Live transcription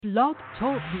Blog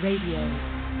Talk Radio.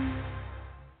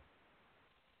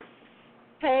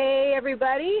 Hey,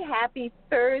 everybody. Happy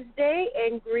Thursday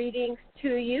and greetings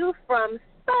to you from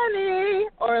sunny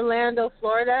Orlando,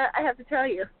 Florida. I have to tell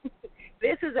you,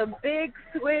 this is a big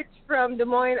switch from Des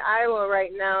Moines, Iowa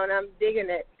right now, and I'm digging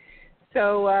it.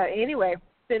 So anyway,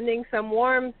 sending some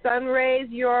warm sun rays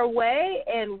your way.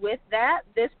 And with that,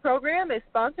 this program is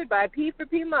sponsored by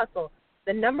P4P Muscle,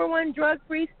 the #1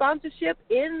 drug-free sponsorship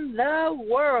in the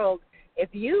world. If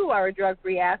you are a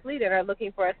drug-free athlete and are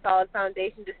looking for a solid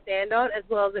foundation to stand on, as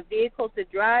well as a vehicle to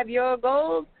drive your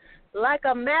goals, like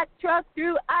a Mack truck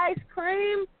through ice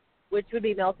cream, which would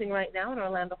be melting right now in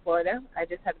Orlando, Florida. I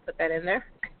just had to put that in there.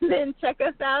 Then check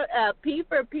us out at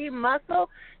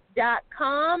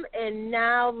p4pmuscle.com. And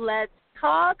now let's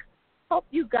talk. Hope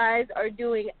you guys are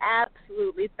doing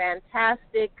absolutely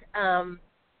fantastic.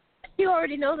 You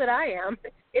already know that I am.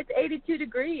 It's 82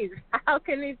 degrees. How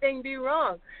can anything be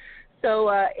wrong? So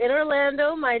in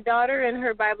Orlando, my daughter and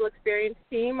her Bible Experience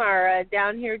team are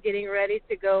down here getting ready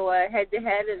to go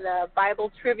head-to-head in a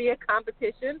Bible trivia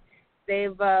competition.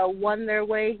 They've won their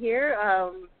way here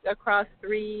across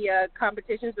 3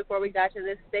 competitions before we got to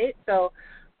this state, so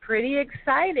pretty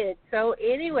excited. So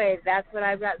anyway, that's what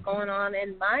I've got going on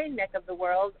in my neck of the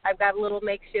world. I've got a little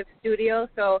makeshift studio,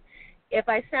 so if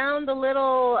I sound a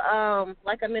little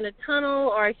like I'm in a tunnel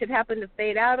or I should happen to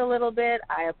fade out a little bit,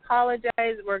 I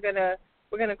apologize. We're gonna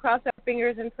cross our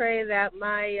fingers and pray that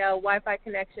my Wi-Fi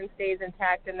connection stays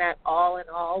intact, and that all in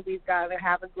all, we've got to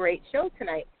have a great show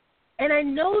tonight. And I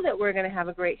know that we're going to have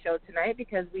a great show tonight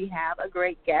because we have a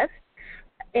great guest.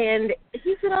 And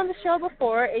he's been on the show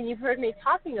before, and you've heard me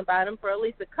talking about him for at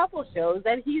least a couple shows,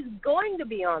 that he's going to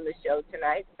be on the show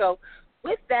tonight. So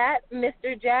with that,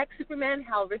 Mr. Jack Superman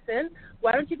Halverson,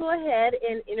 why don't you go ahead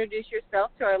and introduce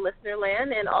yourself to our listener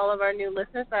land and all of our new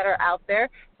listeners that are out there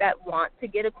that want to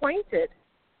get acquainted.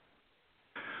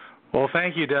 Well,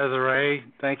 thank you, Desiree.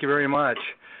 Thank you very much.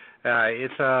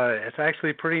 It's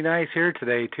actually pretty nice here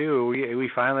today too. We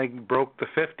finally broke the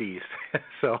 50s,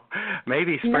 so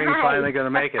maybe spring's finally going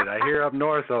to make it. I hear up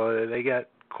north though they got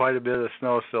quite a bit of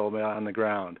snow still on the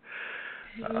ground.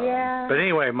 Yeah. But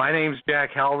anyway, my name's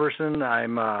Jack Halverson.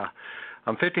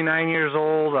 I'm 59 years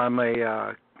old. I'm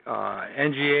a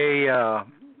NGA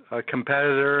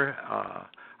competitor.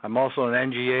 I'm also an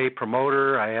NGA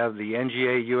promoter. I have the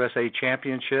NGA USA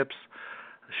Championships,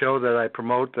 a show that I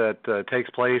promote that takes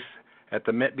place at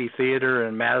the Mitby Theater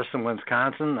in Madison,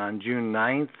 Wisconsin on June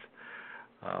 9th.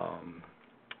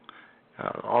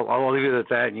 I'll leave it at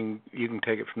that, and you can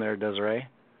take it from there, Desiree.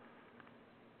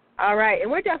 All right, and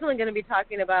we're definitely going to be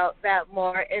talking about that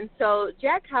more. And so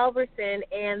Jack Halverson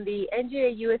and the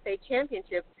NGA USA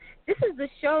Championship, this is the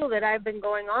show that I've been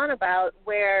going on about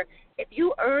where if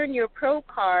you earn your pro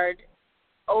card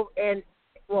win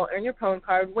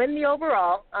the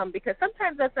overall, because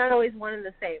sometimes that's not always one and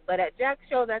the same. But at Jack's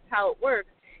show, that's how it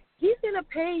works. He's going to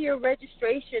pay your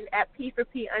registration at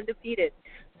P4P Undefeated.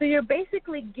 So you're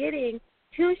basically getting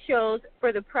 2 shows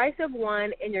for the price of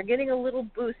 1, and you're getting a little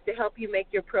boost to help you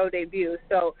make your pro debut.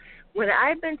 So when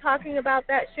I've been talking about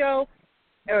that show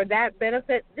or that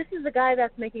benefit, this is the guy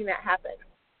that's making that happen.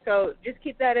 So just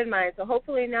keep that in mind. So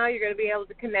hopefully now you're going to be able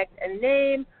to connect a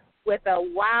name with a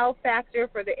wow factor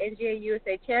for the NGA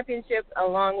USA Championships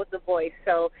along with the voice.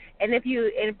 So, and if you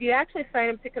actually sign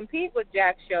up to compete with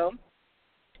Jack's show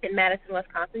in Madison,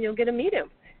 Wisconsin, you'll get to meet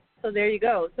him. So there you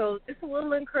go. So just a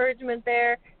little encouragement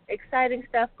there. Exciting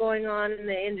stuff going on in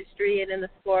the industry and in the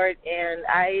sport, and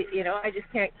I just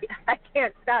can't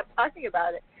stop talking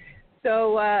about it.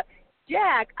 So,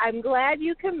 Jack, I'm glad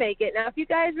you can make it. Now, if you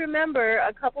guys remember,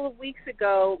 a couple of weeks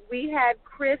ago, we had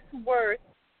Chris Worth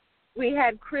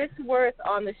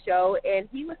on the show, and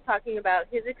he was talking about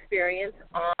his experience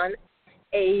on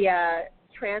a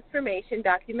transformation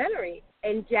documentary.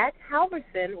 And Jack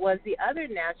Halverson was the other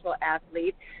natural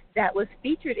athlete that was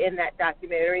featured in that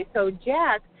documentary. So,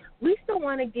 Jack, we still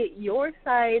want to get your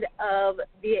side of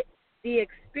the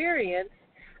experience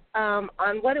on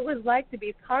what it was like to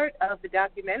be part of the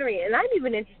documentary. And I'm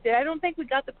even interested, I don't think we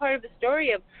got the part of the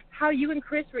story of how you and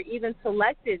Chris were even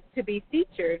selected to be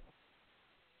featured.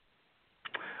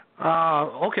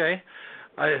 Okay.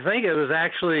 I think it was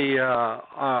actually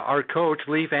our coach,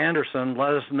 Leif Anderson,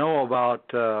 let us know about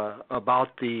the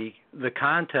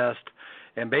contest.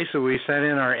 And basically, we sent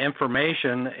in our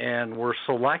information and were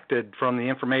selected from the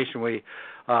information we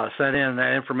sent in.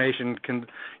 That information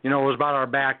was about our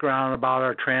background, about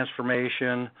our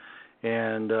transformation,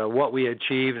 and what we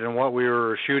achieved and what we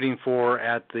were shooting for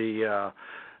at the.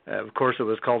 Of course, it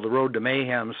was called the Road to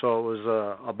Mayhem, so it was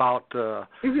about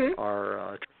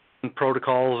our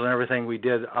protocols and everything we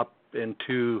did up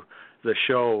into the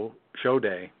show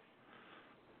day.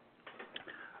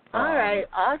 All right,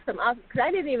 awesome. Because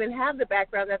I didn't even have the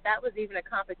background that was even a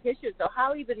competition. So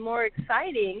how even more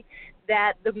exciting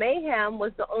that the Mayhem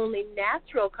was the only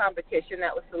natural competition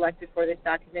that was selected for this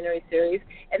documentary series,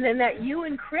 and then that you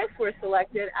and Chris were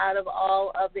selected out of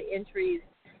all of the entries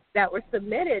that were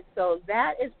submitted. So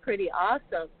that is pretty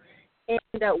awesome. And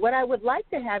what I would like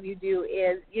to have you do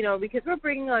is, because we're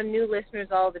bringing on new listeners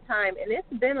all the time, and it's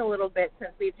been a little bit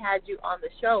since we've had you on the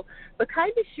show, but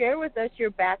kind of share with us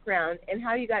your background and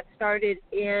how you got started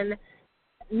in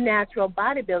natural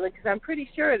bodybuilding, because I'm pretty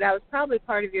sure that was probably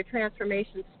part of your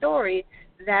transformation story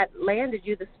that landed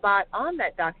you the spot on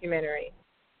that documentary.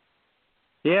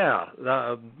 Yeah,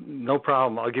 no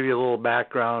problem. I'll give you a little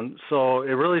background. So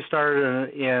it really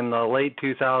started in late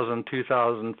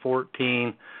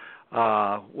 2014,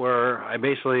 where I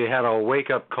basically had a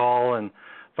wake-up call and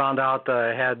found out that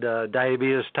I had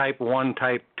diabetes type 1,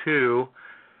 type 2,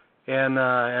 and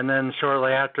then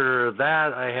shortly after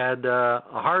that I had a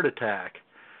heart attack.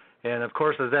 And of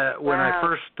course, when I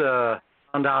first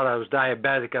found out I was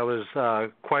diabetic, I was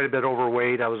quite a bit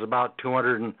overweight. I was about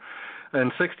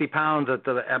 260 pounds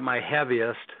at my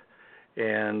heaviest,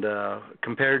 and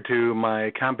compared to my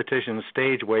competition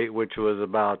stage weight, which was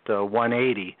about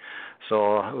 180.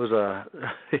 So it was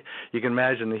you can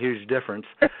imagine the huge difference.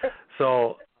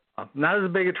 So not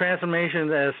as big a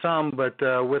transformation as some, but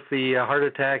with the heart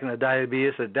attack and the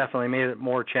diabetes, it definitely made it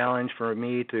more challenge for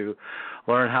me to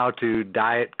learn how to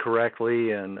diet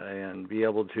correctly and be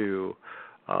able to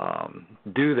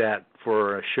do that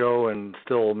for a show and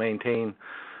still maintain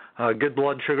good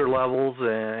blood sugar levels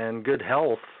and good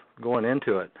health going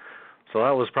into it. So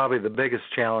that was probably the biggest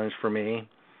challenge for me.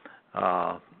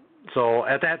 So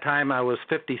at that time I was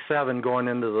 57 going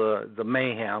into the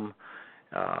Mayhem.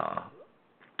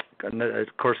 And of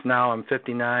course now I'm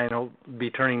 59. I'll be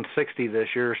turning 60 this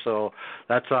year, so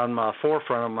that's on my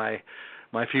forefront of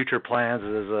my future plans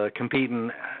is competing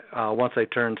once I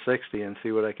turn 60 and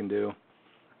see what I can do.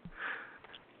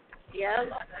 Yeah,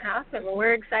 awesome. Well,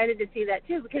 we're excited to see that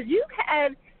too, because you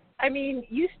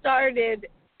started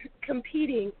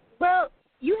competing. Well,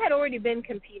 you had already been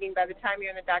competing by the time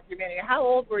you're in the documentary. How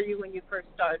old were you when you first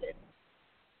started?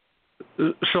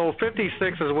 So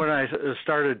 56 is when I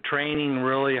started training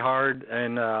really hard,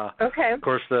 and okay. Of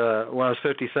course, when I was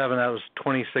 57, that was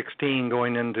 2016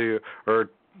 going into, or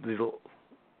the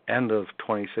end of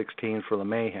 2016 for the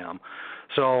Mayhem.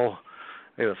 So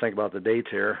I got to think about the dates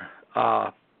here.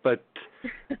 But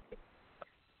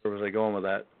where was I going with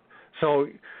that? So,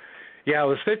 yeah, I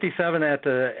was 57 at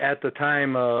the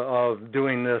time of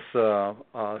doing this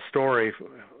story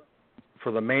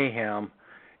for the Mayhem,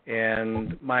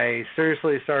 and I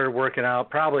seriously started working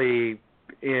out probably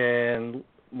in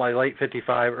my late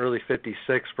 55, early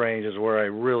 56 range is where I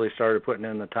really started putting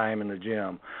in the time in the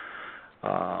gym.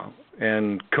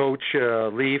 And Coach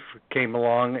Leaf came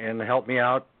along and helped me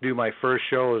out. Do my first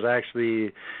show was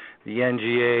actually the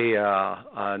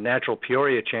NGA Natural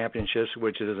Peoria Championships,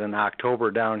 which is in October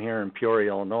down here in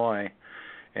Peoria, Illinois.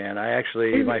 And I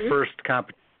actually, my first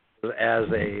competition was as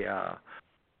a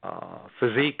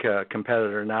physique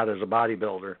competitor, not as a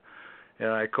bodybuilder. And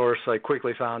of course, I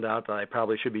quickly found out that I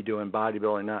probably should be doing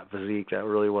bodybuilding, not physique. That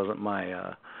really wasn't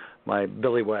my my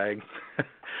billywag.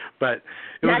 But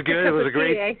it was good. It was a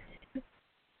great.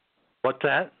 What's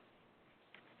that?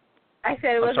 I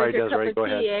said it wasn't your cup of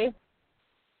tea, eh?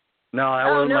 No,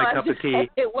 that wasn't my cup of tea.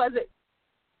 It wasn't.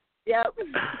 Yep.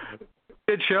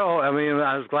 Good show. I mean,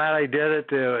 I was glad I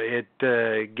did it.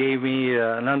 It gave me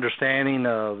an understanding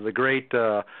of the great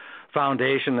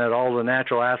foundation that all the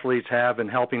natural athletes have in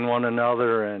helping one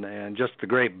another, and just the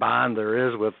great bond there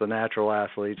is with the natural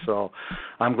athletes. So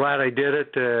I'm glad I did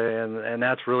it, and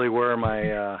that's really where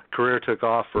my career took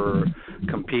off for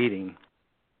competing.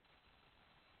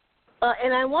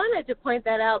 And I wanted to point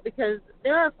that out because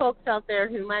there are folks out there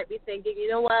who might be thinking,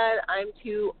 you know what, I'm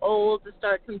too old to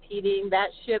start competing. That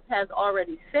ship has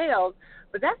already sailed.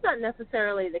 But that's not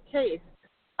necessarily the case.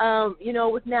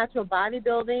 With natural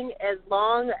bodybuilding, as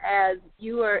long as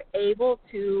you are able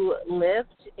to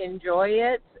lift, enjoy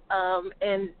it,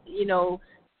 and,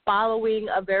 following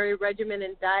a very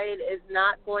regimented diet is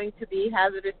not going to be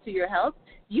hazardous to your health,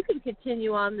 you can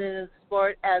continue on the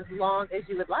sport as long as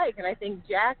you would like. And I think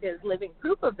Jack is living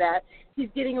proof of that. He's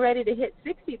getting ready to hit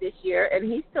 60 this year, and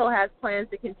he still has plans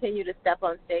to continue to step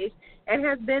on stage and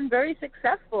has been very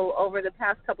successful over the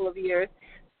past couple of years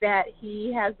that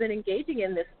he has been engaging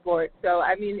in this sport. So,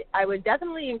 I would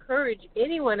definitely encourage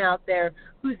anyone out there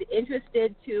who's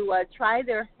interested to try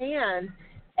their hand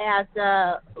at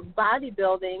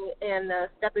bodybuilding and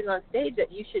stepping on stage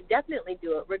that you should definitely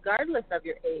do it regardless of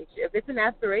your age. If it's an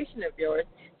aspiration of yours,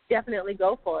 definitely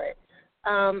go for it.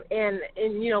 And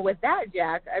you know, with that,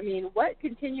 Jack, I mean, what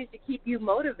continues to keep you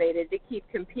motivated to keep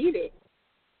competing?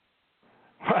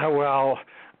 Well,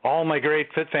 all my great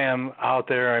Fit Fam out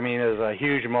there, I mean, is a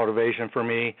huge motivation for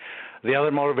me. The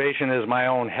other motivation is my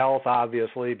own health,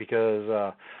 obviously,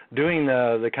 because doing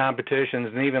the competitions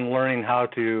and even learning how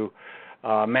to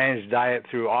manage diet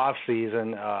through off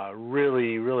season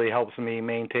really helps me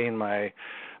maintain my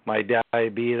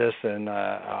diabetes. And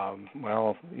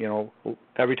well, you know,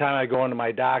 every time I go into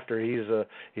my doctor,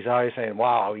 he's always saying,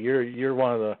 "Wow, you're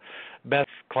one of the best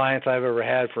clients I've ever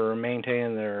had for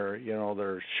maintaining their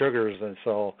sugars." And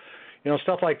so, you know,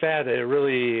 stuff like that, it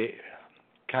really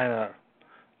kind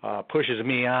of pushes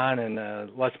me on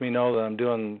and lets me know that I'm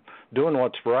doing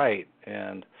what's right.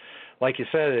 And like you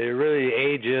said, it really,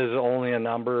 age is only a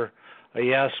number.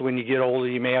 Yes, when you get older,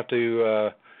 you may have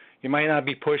to you might not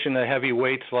be pushing the heavy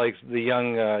weights like the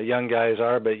young guys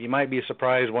are, but you might be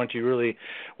surprised once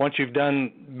you've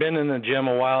been in the gym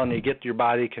a while and you get your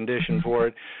body conditioned for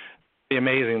it. It's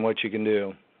amazing what you can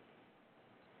do.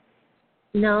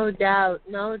 No doubt,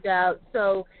 no doubt.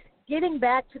 So getting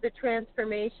back to the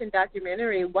transformation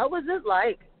documentary, what was it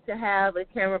like to have a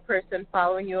camera person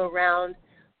following you around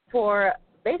for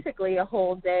basically a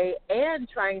whole day and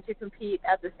trying to compete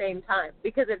at the same time?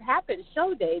 Because it happened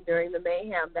show day during the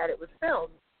mayhem that it was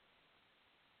filmed.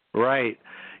 Right.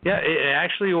 Yeah, it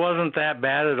actually wasn't that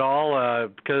bad at all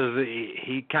because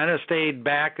he kind of stayed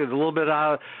back a little bit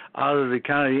out of the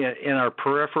kind of in our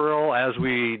peripheral as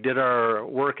we did our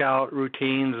workout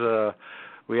routines.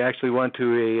 We actually went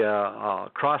to a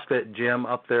CrossFit gym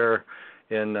up there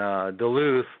in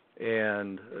Duluth,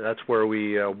 and that's where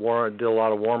we did a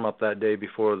lot of warm-up that day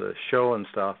before the show and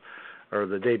stuff, or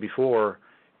the day before,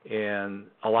 and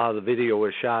a lot of the video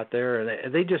was shot there,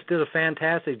 and they just did a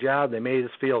fantastic job. They made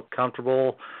us feel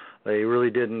comfortable. They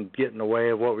really didn't get in the way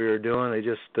of what we were doing. They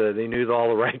just they knew all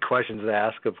the right questions to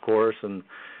ask, of course, and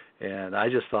I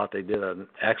just thought they did an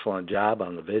excellent job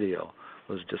on the video.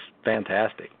 It was just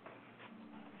fantastic.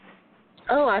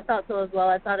 Oh, I thought so as well.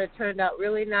 I thought it turned out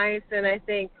really nice, and I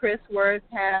think Chris Worth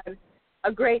had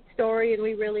a great story, and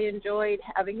we really enjoyed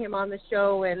having him on the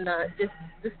show and just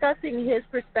discussing his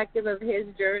perspective of his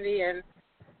journey and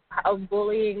how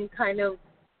bullying kind of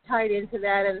tied into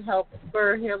that and helped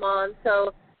spur him on.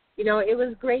 So, you know, it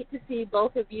was great to see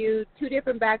both of you, two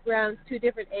different backgrounds, two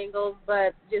different angles,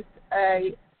 but just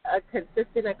a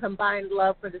consistent, a combined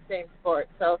love for the same sport.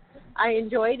 So I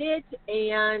enjoyed it,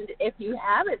 and if you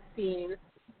haven't seen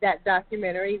that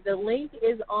documentary, the link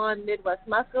is on Midwest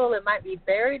Muscle. It might be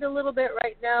buried a little bit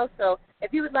right now, so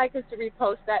if you would like us to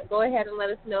repost that, go ahead and let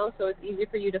us know so it's easy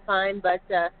for you to find, but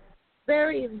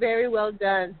very, very well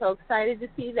done. So excited to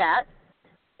see that.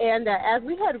 And as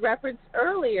we had referenced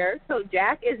earlier, so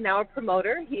Jack is now a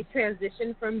promoter. He's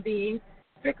transitioned from being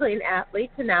strictly an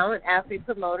athlete to now an athlete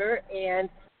promoter, and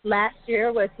last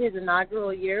year was his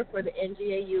inaugural year for the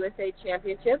NGA USA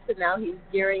Championships, and now he's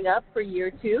gearing up for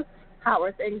year two. How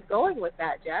are things going with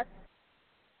that, Jack?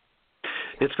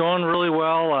 It's going really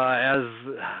well.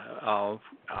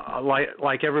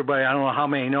 Like everybody, I don't know how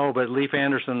many know, but Leif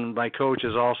Anderson, my coach,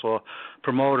 is also a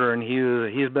promoter, and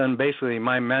he's been basically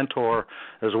my mentor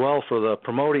as well for the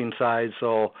promoting side.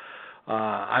 So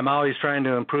I'm always trying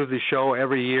to improve the show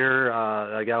every year.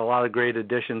 I got a lot of great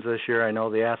additions this year. I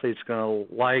know the athletes going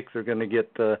to like. They're going to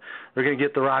get the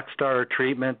rock star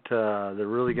treatment. They're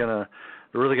really going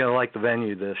to like the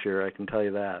venue this year. I can tell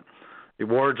you that. The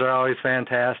awards are always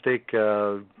fantastic.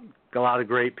 A lot of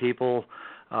great people.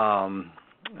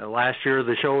 Last year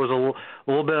the show was a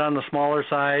little bit on the smaller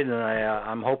side, and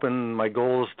I'm hoping my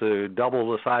goal is to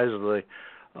double the size of the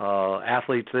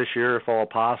athletes this year if all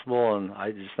possible, and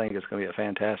I just think it's going to be a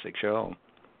fantastic show.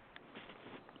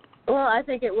 Well, I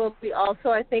think it will be also.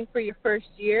 I think for your first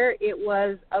year it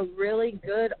was a really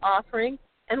good offering,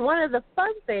 and one of the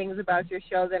fun things about your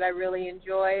show that I really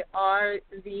enjoy are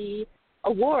the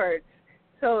awards.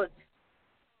 So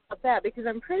about that, because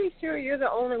I'm pretty sure you're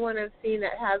the only one I've seen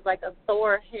that has like a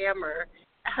Thor hammer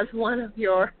as one of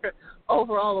your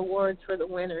overall awards for the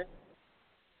winners.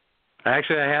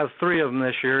 Actually, I have 3 of them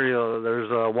this year.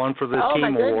 There's one for the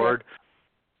team award,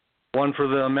 one for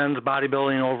the men's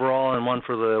bodybuilding overall, and one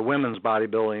for the women's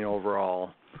bodybuilding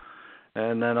overall.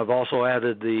 And then I've also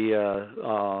added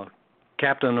the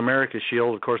Captain America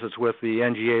shield. Of course, it's with the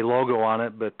NGA logo on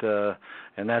it, but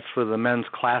and that's for the men's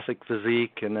classic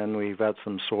physique. And then we've got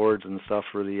some swords and stuff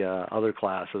for the other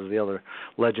classes, the other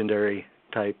legendary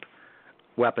type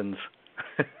weapons.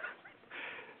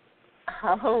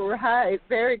 All right,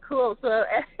 very cool. So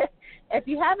if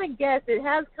you haven't guessed, it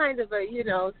has kind of a,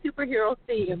 superhero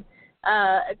theme,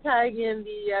 tying in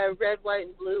the red, white,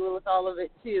 and blue with all of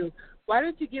it, too. Why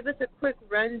don't you give us a quick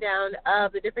rundown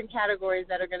of the different categories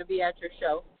that are going to be at your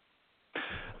show?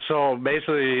 So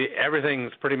basically,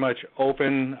 everything's pretty much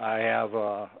open. I have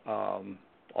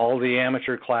all the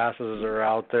amateur classes are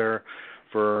out there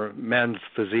for men's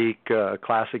physique,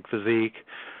 classic physique,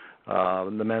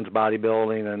 the men's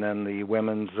bodybuilding, and then the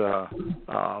women's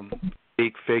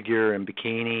physique, figure, and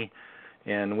bikini,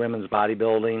 and women's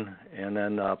bodybuilding. And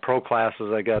then pro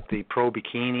classes, I got the pro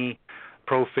bikini,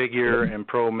 pro figure, and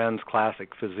pro men's classic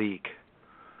physique.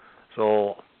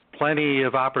 So plenty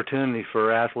of opportunity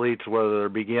for athletes, whether they're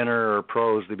beginner or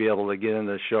pros, to be able to get in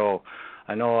the show.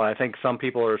 I think some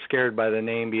people are scared by the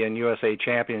name being USA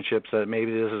Championships, that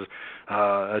maybe this is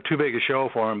too big a show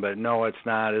for them, but no, it's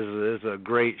not. It's a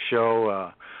great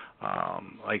show.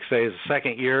 Like I say, it's the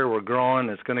second year. We're growing.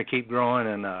 It's going to keep growing,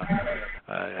 and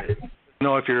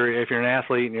if you're an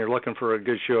athlete and you're looking for a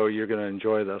good show, you're going to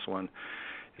enjoy this one.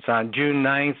 It's on June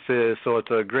 9th, so it's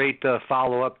a great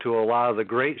follow-up to a lot of the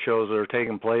great shows that are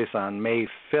taking place on May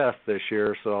 5th this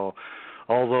year. So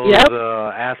all those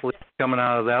athletes coming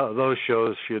out of those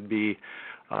shows should be,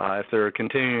 if they're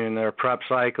continuing their prep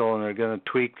cycle and they're going to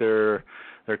tweak their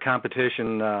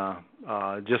competition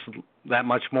just that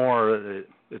much more,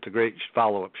 it's a great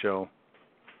follow-up show.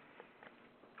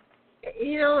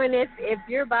 And if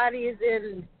your body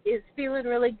is feeling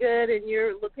really good and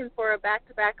you're looking for a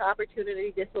back-to-back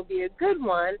opportunity, this will be a good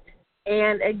one.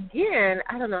 And again,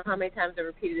 I don't know how many times I've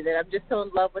repeated it. I'm just so in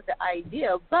love with the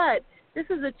idea, but this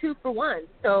is a 2-for-1.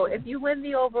 So if you win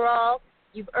the overall,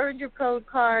 you've earned your pro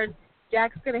card.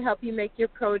 Jack's going to help you make your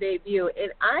pro debut.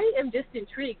 And I am just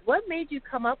intrigued. What made you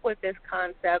come up with this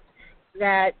concept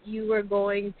that you were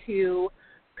going to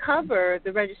cover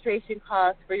the registration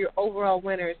costs for your overall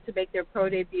winners to make their pro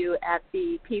debut at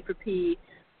the P4P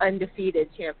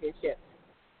Undefeated Championships?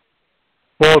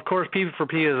 Well, of course,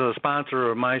 P4P is a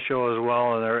sponsor of my show as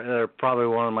well, and they're probably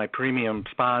one of my premium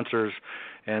sponsors,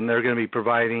 and they're going to be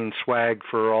providing swag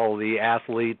for all the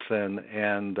athletes and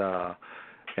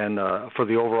for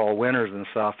the overall winners and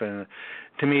stuff. And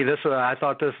to me, I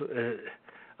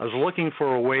was looking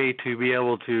for a way to be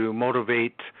able to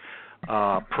motivate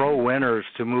pro winners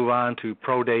to move on to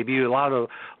pro debut. A lot of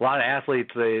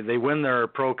athletes, they win their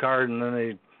pro card and then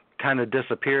they kind of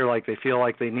disappear, like they feel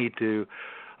like they need to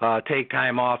take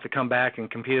time off to come back and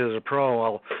compete as a pro.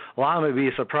 Well, a lot of them would be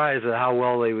surprised at how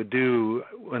well they would do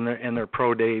when they're in their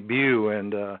pro debut,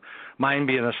 and mine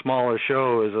being a smaller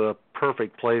show is a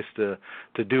perfect place to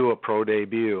do a pro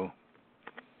debut.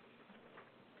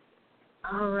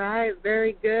 All right,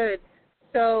 very good.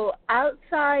 So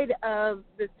outside of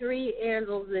the 3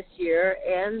 anvils this year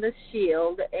and the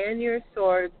shield and your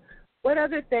swords, what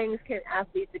other things can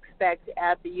athletes expect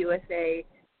at the NGA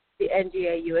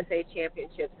USA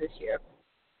Championships this year?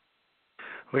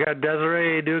 We got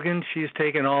Desiree Dugan. She's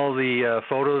taken all the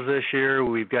photos this year.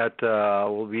 We've got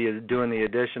we'll be doing the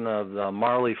addition of the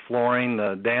Marley flooring,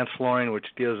 the dance flooring,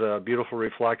 which gives beautiful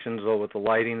reflections with the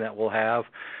lighting that we'll have.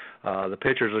 The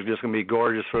pictures are just going to be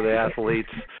gorgeous for the athletes.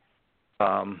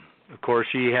 Of course,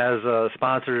 she has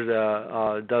sponsored,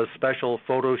 does special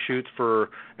photo shoots for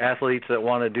athletes that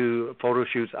want to do photo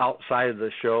shoots outside of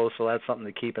the show, so that's something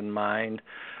to keep in mind.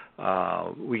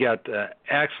 We got an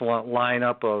excellent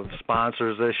lineup of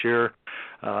sponsors this year.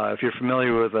 If you're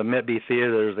familiar with the Mitby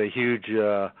Theater, there's a huge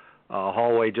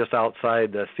hallway just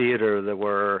outside the theater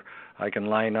where I can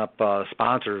line up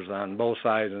sponsors on both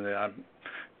sides, and I'm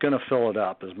going to fill it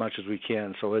up as much as we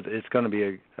can. So it's going to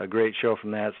be a great show from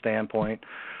that standpoint.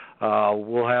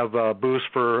 We'll have booths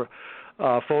for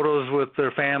photos with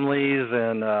their families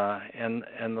and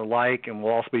the like, and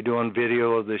we'll also be doing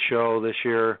video of the show this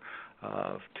year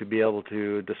to be able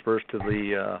to disperse to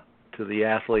the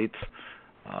athletes.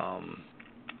 A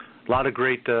lot of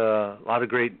great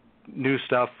new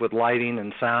stuff with lighting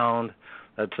and sound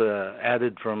that's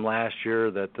added from last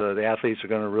year that the athletes are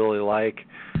going to really like.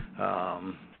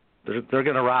 They're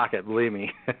going to rock it, believe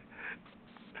me.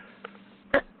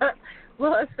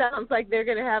 Well, it sounds like they're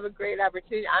going to have a great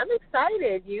opportunity. I'm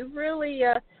excited. You've really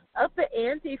upped the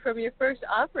ante from your first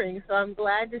offering, so I'm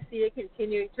glad to see it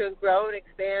continuing to grow and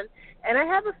expand. And I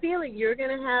have a feeling you're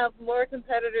going to have more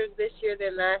competitors this year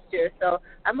than last year, so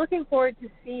I'm looking forward to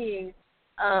seeing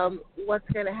what's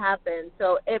going to happen.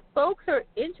 So if folks are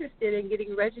interested in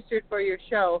getting registered for your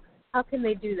show, how can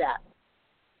they do that?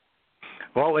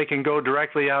 Well, they can go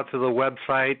directly out to the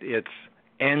website. It's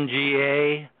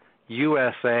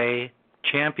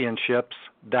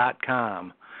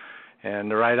NGAUSAChampionships.com.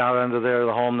 And right out under there,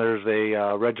 the home, there's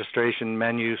a registration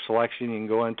menu selection you can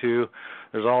go into.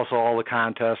 There's also all the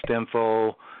contest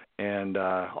info, and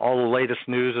all the latest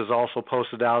news is also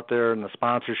posted out there, and the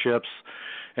sponsorships.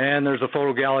 And there's a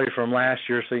photo gallery from last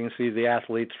year, so you can see the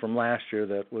athletes from last year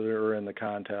that were in the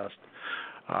contest.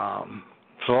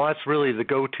 So that's really the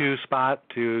go-to spot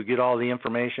to get all the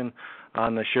information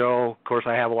on the show. Of course,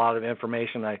 I have a lot of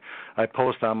information I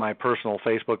post on my personal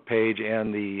Facebook page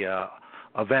and the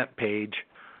event page,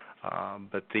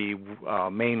 but the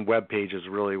main web page is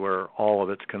really where all of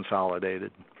it's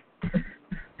consolidated.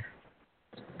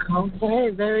 Okay,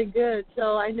 very good.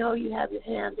 So I know you have your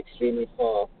hands extremely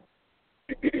full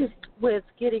with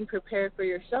getting prepared for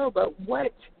your show, but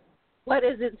what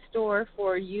is in store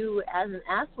for you as an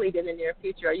athlete in the near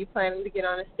future? Are you planning to get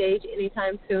on a stage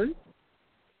anytime soon?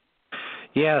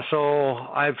 Yeah, so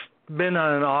I've been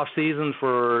on an off season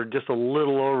for just a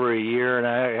little over a year, and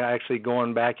I actually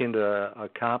going back into a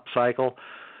comp cycle.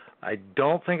 I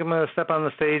don't think I'm going to step on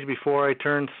the stage before I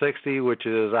turn 60, which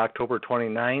is October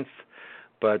 29th.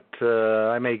 But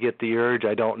I may get the urge.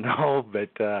 I don't know. But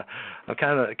I'm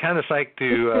kind of psyched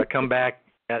to come back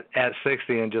at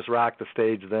 60 and just rock the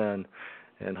stage then,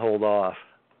 and hold off.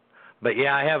 But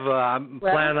yeah, I'm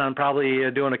planning on probably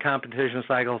doing a competition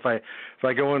cycle. If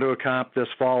I go into a comp this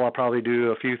fall, I'll probably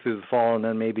do a few through the fall, and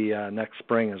then maybe next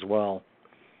spring as well.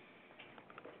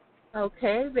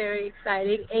 Okay, very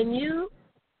exciting. And you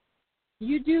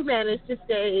do manage to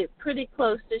stay pretty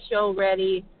close to show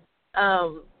ready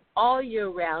all year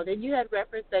round. And you had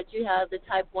referenced that you have the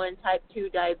type 1, type 2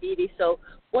 diabetes. So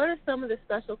what are some of the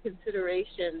special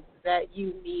considerations that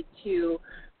you need to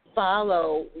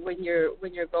follow when you're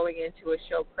going into a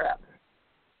show prep?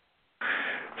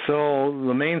 So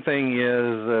the main thing is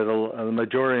that the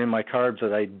majority of my carbs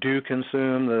that I do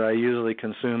consume, that I usually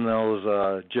consume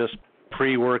those just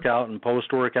pre-workout and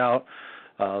post-workout.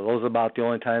 Those are about the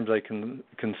only times I can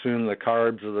consume the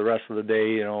carbs. Of the rest of the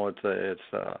day, it's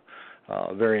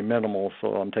very minimal.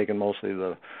 So I'm taking mostly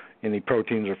any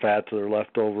proteins or fats that are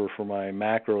left over for my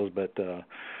macros. But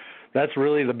that's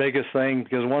really the biggest thing,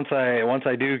 because once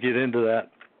I do get into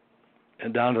that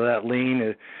and down to that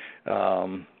lean,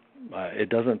 it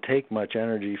doesn't take much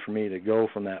energy for me to go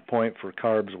from that point for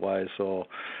carbs wise. So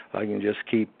I can just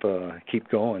keep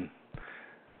going.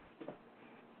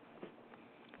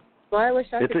 Well, I wish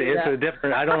I could do that. It's a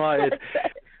different. I don't know. It's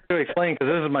to explain, because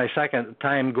this is my second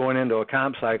time going into a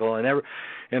comp cycle, and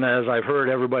as I've heard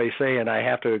everybody say, and I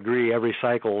have to agree, every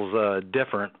cycle's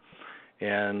different,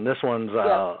 and this one's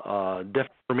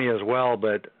different for me as well.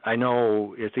 But I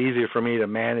know it's easier for me to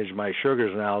manage my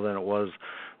sugars now than it was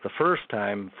the first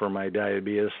time for my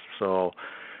diabetes. So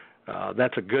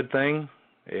that's a good thing,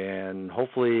 and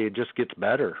hopefully it just gets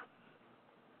better.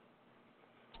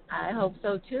 I hope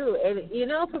so, too. And,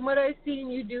 from what I've seen,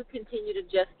 you do continue to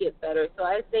just get better. So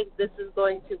I think this is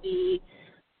going to be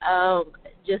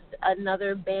just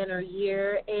another banner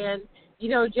year. And,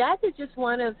 Jack is just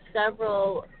one of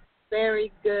several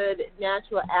very good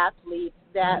natural athletes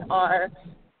that are,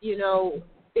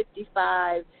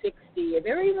 55, 60. And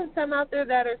there are even some out there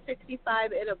that are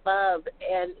 65 and above,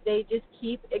 and they just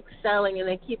keep excelling, and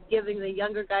they keep giving the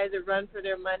younger guys a run for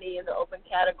their money in the open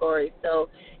category. So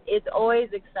it's always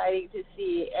exciting to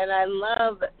see, and I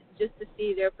love just to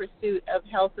see their pursuit of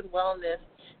health and wellness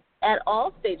at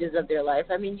all stages of their life.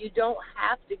 I mean, you don't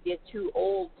have to get too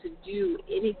old to do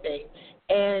anything,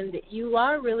 and you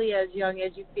are really as young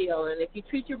as you feel. And if you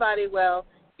treat your body well,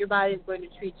 your body is going to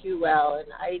treat you well. And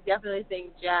I definitely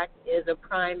think Jack is a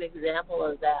prime example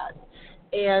of that.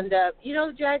 And,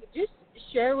 Jack, just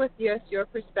share with us your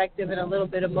perspective and a little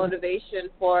bit of motivation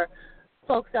for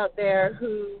folks out there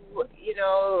who,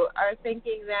 are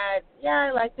thinking that,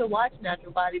 I like to watch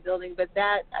natural bodybuilding, but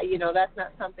that, that's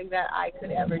not something that I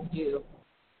could ever do.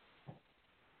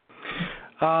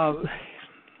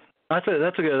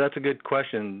 That's a good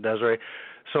question, Desiree.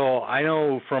 So I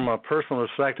know from a personal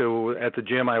perspective, at the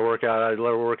gym I work out, I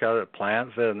work out at Plant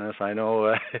Fitness. I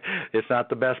know it's not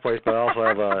the best place, but I also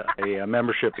have a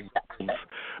membership.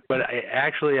 But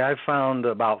I've found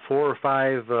about 4 or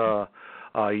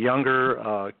 5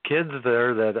 younger kids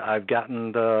there that I've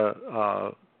gotten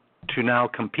to now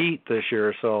compete this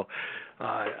year. So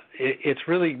it's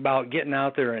really about getting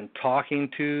out there and talking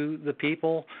to the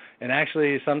people. And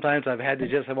actually, sometimes I've had to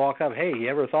just walk up, hey, you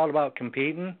ever thought about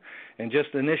competing? And just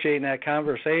initiating that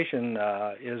conversation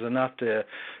is enough to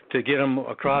get them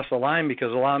across the line,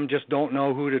 because a lot of them just don't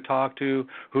know who to talk to,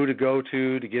 who to go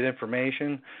to get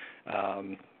information,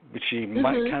 which you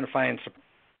might kind of find,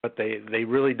 but they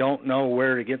really don't know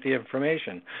where to get the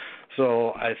information.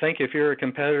 So I think if you're a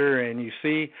competitor and you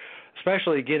see,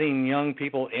 especially getting young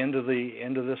people into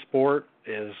the sport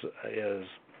is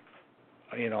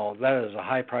that is a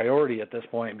high priority at this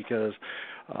point, because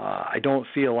I don't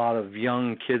see a lot of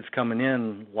young kids coming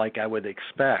in like I would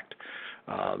expect.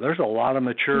 There's a lot of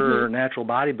mature natural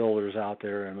bodybuilders out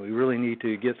there, and we really need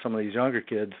to get some of these younger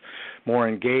kids more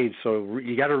engaged. So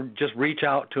you got to just reach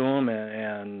out to them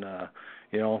and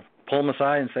pull them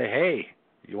aside and say, hey,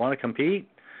 you want to compete?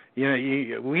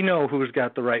 We know who's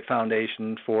got the right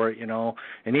foundation for it,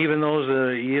 and even those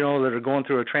that are going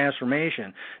through a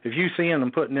transformation, if you see them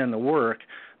putting in the work,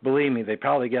 believe me, they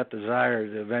probably got the desire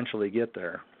to eventually get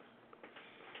there.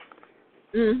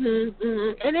 And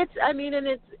it's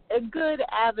a good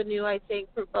avenue, I think,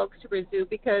 for folks to pursue,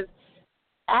 because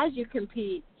as you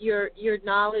compete, your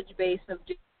knowledge base of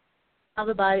how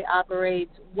the body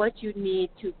operates, what you need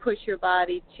to push your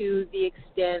body to the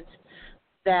extent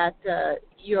that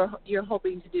you're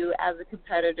hoping to do as a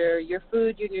competitor, your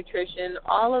food, your nutrition,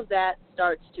 all of that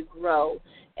starts to grow.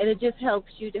 And it just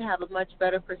helps you to have a much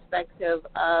better perspective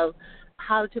of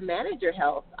how to manage your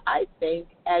health, I think,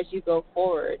 as you go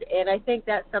forward. And I think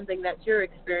that's something that you're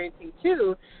experiencing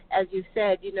too, as you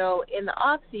said, in the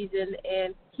off season,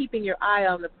 and keeping your eye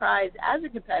on the prize as a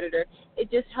competitor, it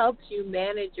just helps you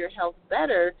manage your health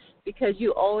better, because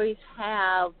you always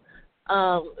have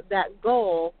that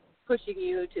goal pushing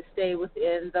you to stay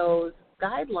within those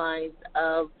guidelines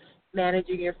of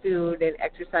managing your food and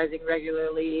exercising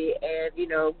regularly and,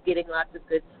 getting lots of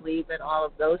good sleep and all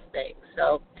of those things.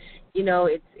 So,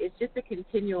 it's just a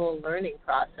continual learning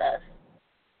process.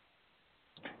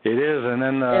 It is, and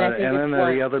then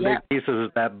the other big piece is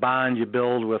that bond you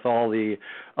build with all the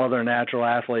other natural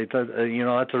athletes. That's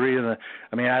the reason.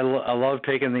 I love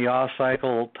taking the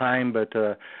off-cycle time, but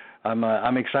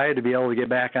I'm excited to be able to get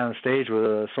back on stage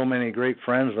with so many great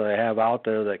friends that I have out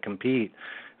there that compete.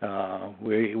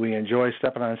 We enjoy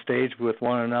stepping on stage with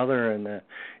one another, and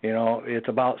it's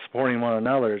about supporting one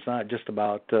another. It's not just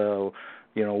about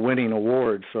winning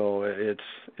awards. So it's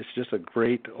just a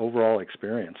great overall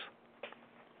experience.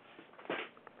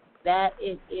 That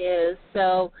it is.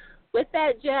 So with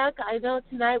that, Jack, I know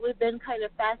tonight we've been kind of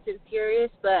fast and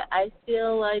furious, but I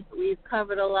feel like we've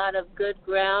covered a lot of good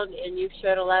ground, and you've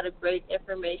shared a lot of great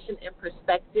information and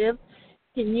perspective.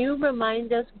 Can you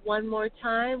remind us one more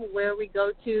time where we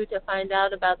go to find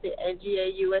out about the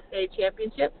NGA USA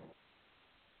Championships?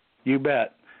 You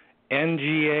bet.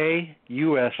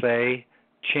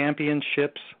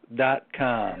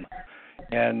 NGAUSAChampionships.com.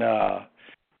 And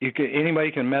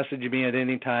anybody can message me at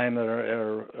any time,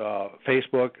 or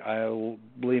Facebook.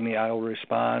 Believe me, I will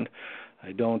respond.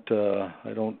 I don't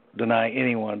deny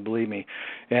anyone, believe me.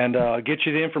 And get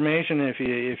you the information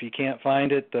if you can't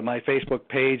find it. My Facebook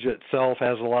page itself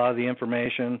has a lot of the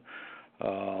information.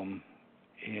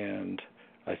 And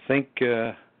I think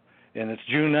and it's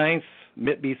June 9th,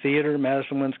 Mitby Theater,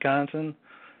 Madison, Wisconsin.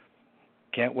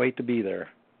 Can't wait to be there.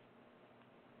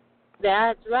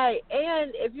 That's right.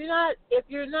 And if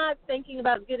you're not thinking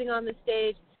about getting on the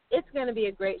stage, it's going to be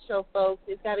a great show, folks.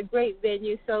 It's got a great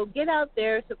venue. So get out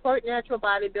there, support natural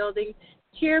bodybuilding,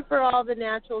 cheer for all the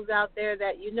naturals out there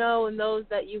that you know and those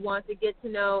that you want to get to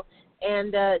know,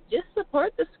 and just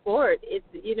support the sport.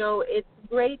 It's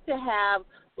great to have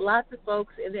lots of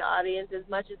folks in the audience, as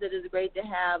much as it is great to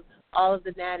have all of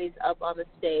the natties up on the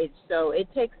stage. So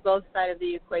it takes both sides of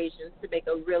the equation to make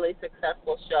a really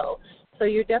successful show. So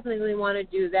you definitely want to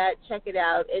do that. Check it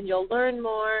out, and you'll learn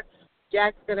more.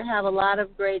 Jack's going to have a lot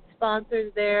of great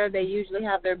sponsors there. They usually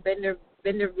have their vendor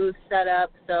booth set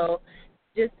up. So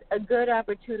just a good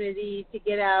opportunity to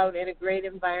get out in a great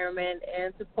environment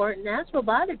and support natural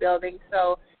bodybuilding.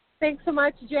 So thanks so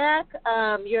much, Jack.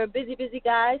 You're a busy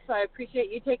guy, so I appreciate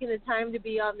you taking the time to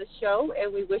be on the show,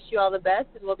 and we wish you all the best,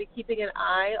 and we'll be keeping an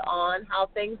eye on how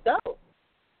things go.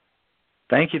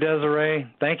 Thank you, Desiree.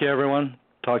 Thank you, everyone.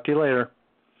 Talk to you later.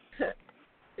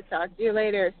 Talk to you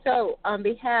later. So on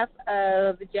behalf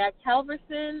of Jack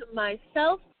Halverson,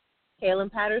 myself,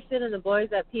 Kaylin Patterson, and the boys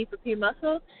at P4P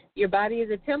Muscle, your body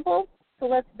is a temple, so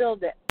let's build it.